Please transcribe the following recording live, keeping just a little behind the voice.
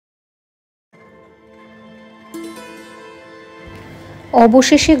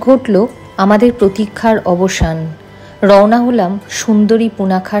অবশেষে ঘটল আমাদের প্রতীক্ষার অবসান। রওনা হলাম সুন্দরী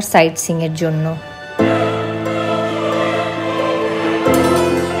পুনাখার সাইট সিইংয়ের জন্য।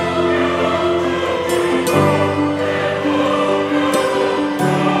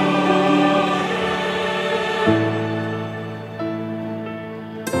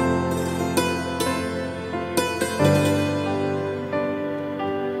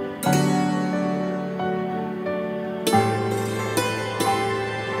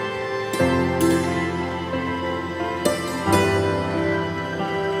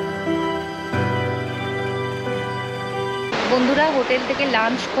 বন্ধুরা, হোটেল থেকে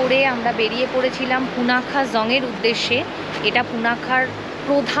লাঞ্চ করে আমরা বেরিয়ে পড়েছিলাম পুনাখা জংয়ের উদ্দেশ্যে। এটা পুনাখার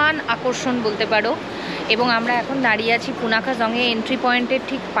প্রধান আকর্ষণ বলতে পারো। এবং আমরা এখন দাঁড়িয়ে আছি পুনাখা জংয়ে এন্ট্রি পয়েন্টের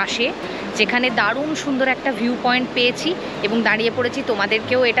ঠিক পাশে, যেখানে দারুণ সুন্দর একটা ভিউ পয়েন্ট পেয়েছি এবং দাঁড়িয়ে পড়েছি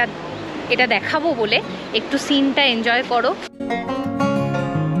তোমাদেরকেও এটা দেখাবো বলে। একটু সিনটা এনজয় করো।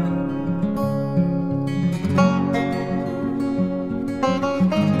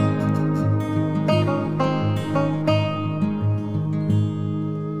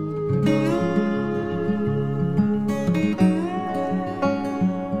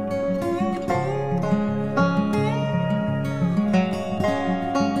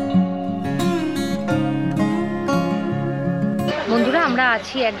 বন্ধুরা, আমরা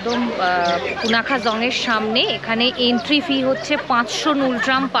আছি একদম পুনাখা জংয়ের সামনে। এখানে এন্ট্রি ফি হচ্ছে 500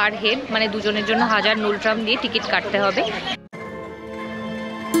 নুলট্রাম পার হেড, মানে দুজনের জন্য 1000 নুলট্রাম দিয়ে টিকিট কাটতে হবে।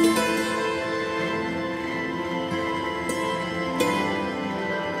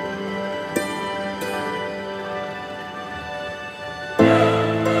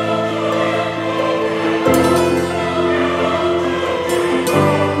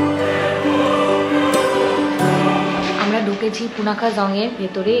 ঢুকেছি পুনাখা জংয়ের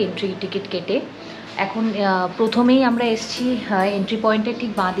ভেতরে এন্ট্রি টিকিট কেটে। এখন প্রথমেই আমরা এসেছি এন্ট্রি পয়েন্টের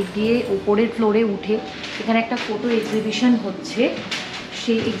ঠিক বাঁ দিক দিয়ে উপরের ফ্লোরে উঠে এখানে একটা ফটো এক্সিবিশন হচ্ছে।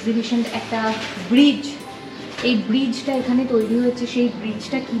 সেই এক্সিবিশন একটা ব্রিজ, এই ব্রিজটা এখানে তৈরি হয়েছে, সেই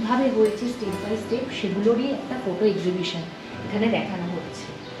ব্রিজটা কিভাবে হয়েছে স্টেপ বাই স্টেপ সেগুলোরই একটা ফটো এক্সিবিশন এখানে দেখানো হচ্ছে।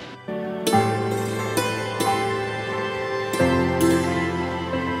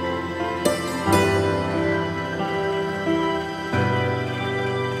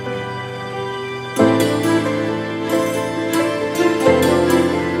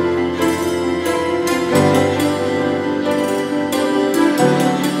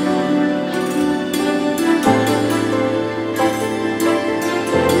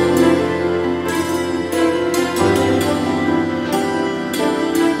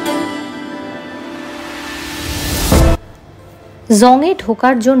 জংয়ে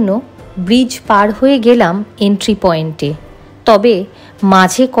ঢোকার জন্য ব্রিজ পার হয়ে গেলাম এন্ট্রি পয়েন্টে। তবে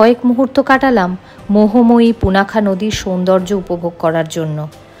মাঝে কয়েক মুহূর্ত কাটালাম মোহময়ী পুনাখা নদীর সৌন্দর্য উপভোগ করার জন্য।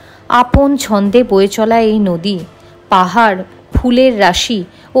 আপন ছন্দে বয়ে চলা এই নদী, পাহাড়, ফুলের রাশি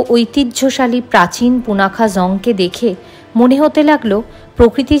ও ঐতিহ্যশালী প্রাচীন পুনাখা জংকে দেখে মনে হতে লাগলো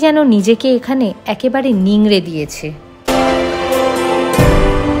প্রকৃতি যেন নিজেকে এখানে একেবারে নিংড়ে দিয়েছে।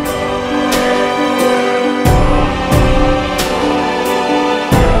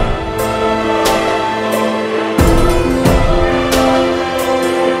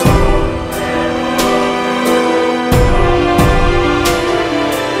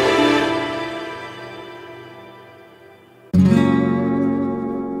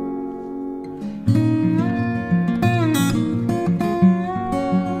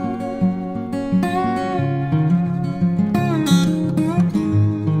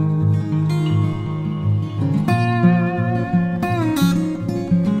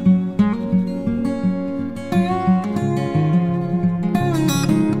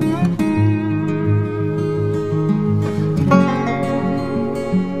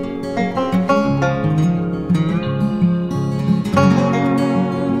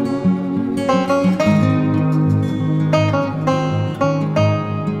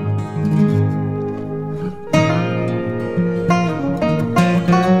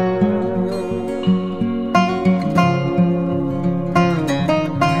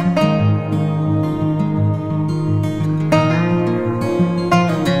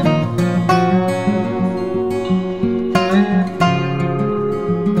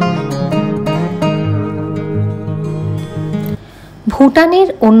 ভুটানের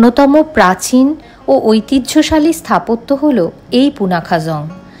অন্যতম প্রাচীন ও ঐতিহ্যশালী স্থাপত্য হল এই পুনাখা জং।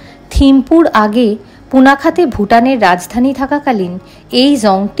 থিম্পুর আগে পুনাখাতে ভুটানের রাজধানী থাকাকালীন এই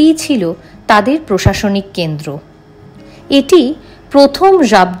জংটিই ছিল তাদের প্রশাসনিক কেন্দ্র। এটি প্রথম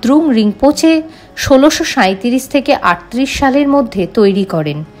জাবদ্রুং রিংপোচে 1637 থেকে 38 সালের মধ্যে তৈরি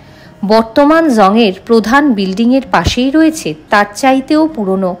করেন। বর্তমান জংয়ের প্রধান বিল্ডিংয়ের পাশেই রয়েছে তার চাইতেও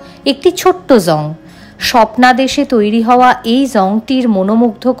পুরনো একটি ছোট্ট জং। স্বপ্নাদেশে তৈরি হওয়া এই জংটির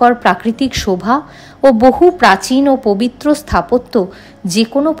মনোমুগ্ধকর প্রাকৃতিক শোভা ও বহু প্রাচীন ও পবিত্র স্থাপত্য যে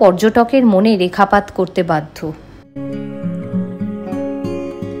কোনো পর্যটকের মনে রেখাপাত করতে বাধ্য।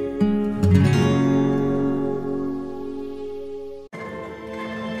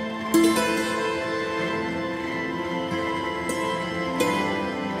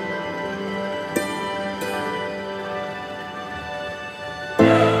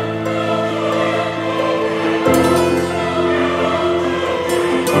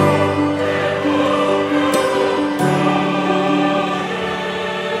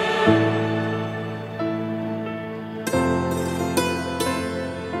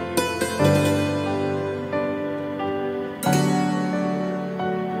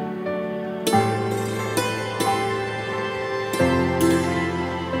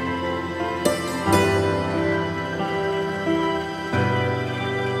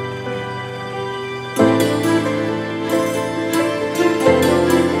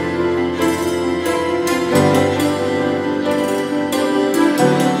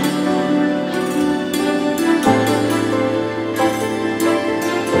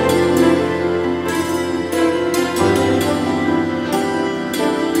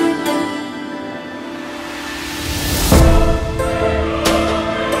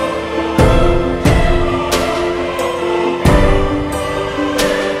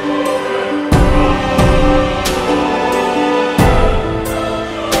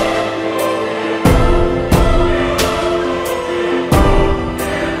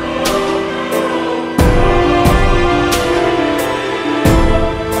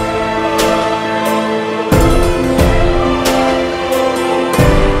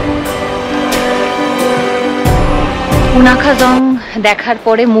 পুনাখা জং দেখার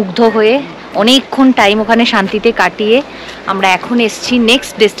পরে মুগ্ধ হয়ে অনেকক্ষণ টাইম ওখানে শান্তিতে কাটিয়ে আমরা এখন এসেছি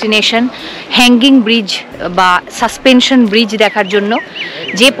নেক্সট ডেস্টিনেশন হ্যাঙ্গিং ব্রিজ বা সাসপেনশন ব্রিজ দেখার জন্য।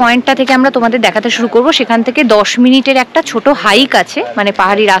 যে পয়েন্টটা থেকে আমরা তোমাদের দেখাতে শুরু করব সেখান থেকে 10 মিনিটের একটা ছোট হাইক আছে, মানে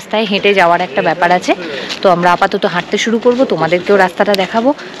পাহাড়ি রাস্তায় হেঁটে যাওয়ার একটা ব্যাপার আছে। তো আমরা আপাতত হাঁটতে শুরু করব, তোমাদেরকেও রাস্তাটা দেখাবো,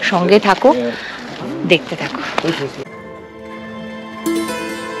 সঙ্গে থাকো, দেখতে থাকো।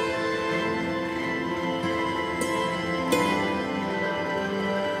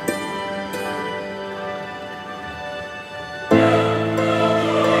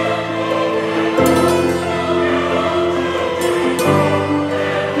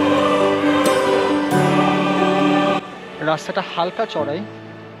 রাস্তাটা হালকা চড়াই,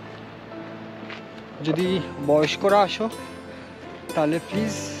 যদি বয়স্করা আসো তাহলে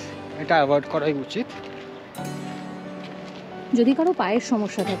প্লিজ এটা অ্যাভয়েড করাই উচিত। যদি কারো পায়ের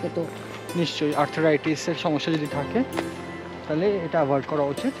সমস্যা থাকে তো নিশ্চয়ই, আর্থারাইটিসের সমস্যা যদি থাকে তাহলে এটা অ্যাভয়েড করা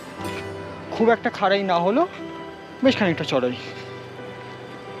উচিত। খুব একটা খাড়াই না হলেও বেশ খানিকটা চড়াই।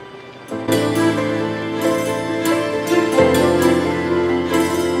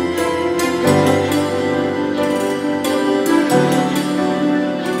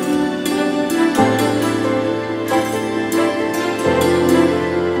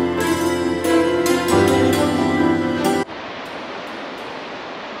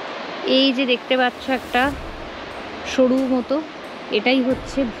 এই যে দেখতে পাচ্ছ একটা সরু মতো, এটাই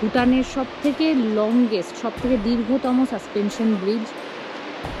হচ্ছে ভুটানের সবথেকে লংগেস্ট, সবথেকে দীর্ঘতম সাসপেনশন ব্রিজ,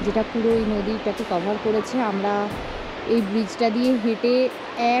 যেটা পুরো এই নদীটাকে কভার করেছে। আমরা এই ব্রিজটা দিয়ে হেঁটে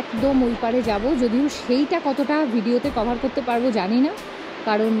একদম ওই পারে যাব, যদিও সেইটা কতটা ভিডিওতে কভার করতে পারবো জানি না,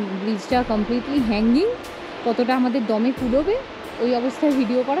 কারণ ব্রিজটা কমপ্লিটলি হ্যাঙ্গিং। কতটা আমাদের দমে কুলোবে ওই অবস্থায়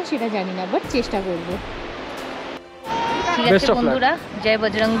ভিডিও করা সেটা জানি না, বাট চেষ্টা করব। ঠিক আছে বন্ধুরা, জয়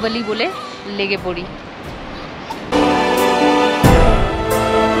বজরংবলী বলে লেগে পড়ি।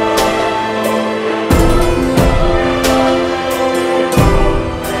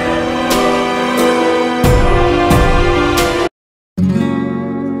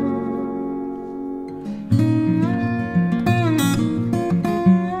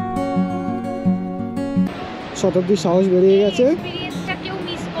 শতাব্দীর সাহস বেরিয়ে গেছে। এক্সপেরিয়েন্সটা কেউ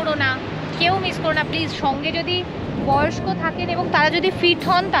মিস করো না, কেউ মিস করো না প্লিজ। সঙ্গে যদি বয়স্ক থাকেন এবং তারা যদি ফিট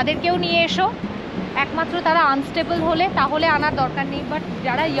হন তাদেরকেও নিয়ে এসো। একমাত্র তারা আনস্টেবল হলে তাহলে আনার দরকার নেই, বাট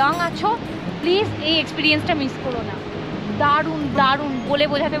যারা ইয়াং আছো প্লিজ এই এক্সপিরিয়েন্সটা মিস করো না। দারুণ দারুণ, বলে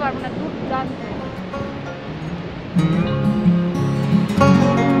বোঝাতে পারবো না, দুর্দান্ত।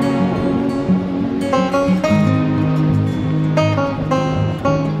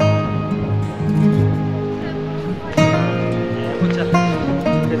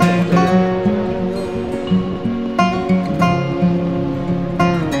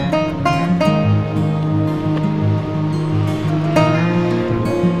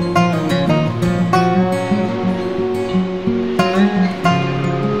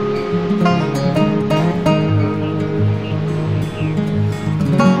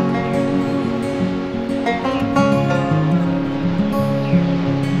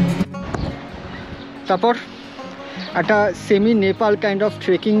 তারপর একটা semi Nepal kind of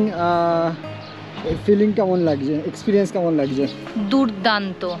trekking feeling কেমন লাগছে, এক্সপিরিয়েন্স কেমন লাগছে?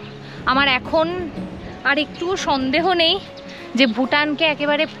 দুর্দান্ত। আমার এখন আর একটুও সন্দেহ নেই যে ভুটানকে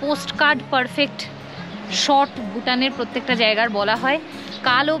একেবারে পোস্ট কার্ড পারফেক্ট শর্ট ভুটানের প্রত্যেকটা জায়গার বলা হয়।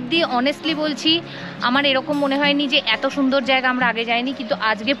 কাল অবধি অনেস্টলি বলছি আমার এরকম মনে হয়নি যে এত সুন্দর জায়গা আমরা আগে যাইনি, কিন্তু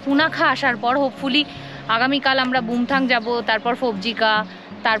আজকে পুনাখা আসার পর হোপফুলি আগামীকাল আমরা বুমথাং যাব, তারপর ফবজিকা,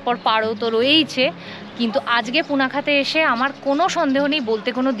 তারপর পারো তো রয়েইছে, কিন্তু আজকে পুনাখাতে এসে আমার কোনো সন্দেহ নেই, বলতে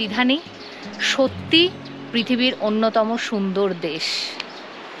কোনো দ্বিধা নেই, সত্যি পৃথিবীর অন্যতম সুন্দর দেশ।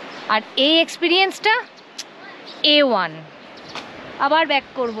 আর এই এক্সপিরিয়েন্সটা A1। আবার ব্যাক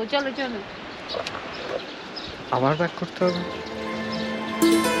করব, চলো চলো আবার ব্যাক করতে হবে।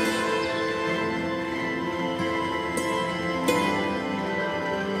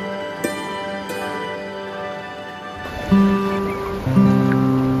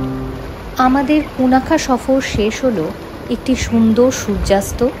 আমাদের পুনাখা সফর শেষ হলো একটি সুন্দর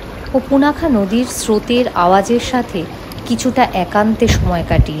সূর্যাস্ত ও পুনাখা নদীর স্রোতের আওয়াজের সাথে কিছুটা একান্তে সময়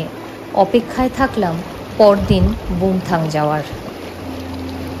কাটিয়ে। অপেক্ষায় থাকলাম পরদিন বুমথাং যাওয়ার।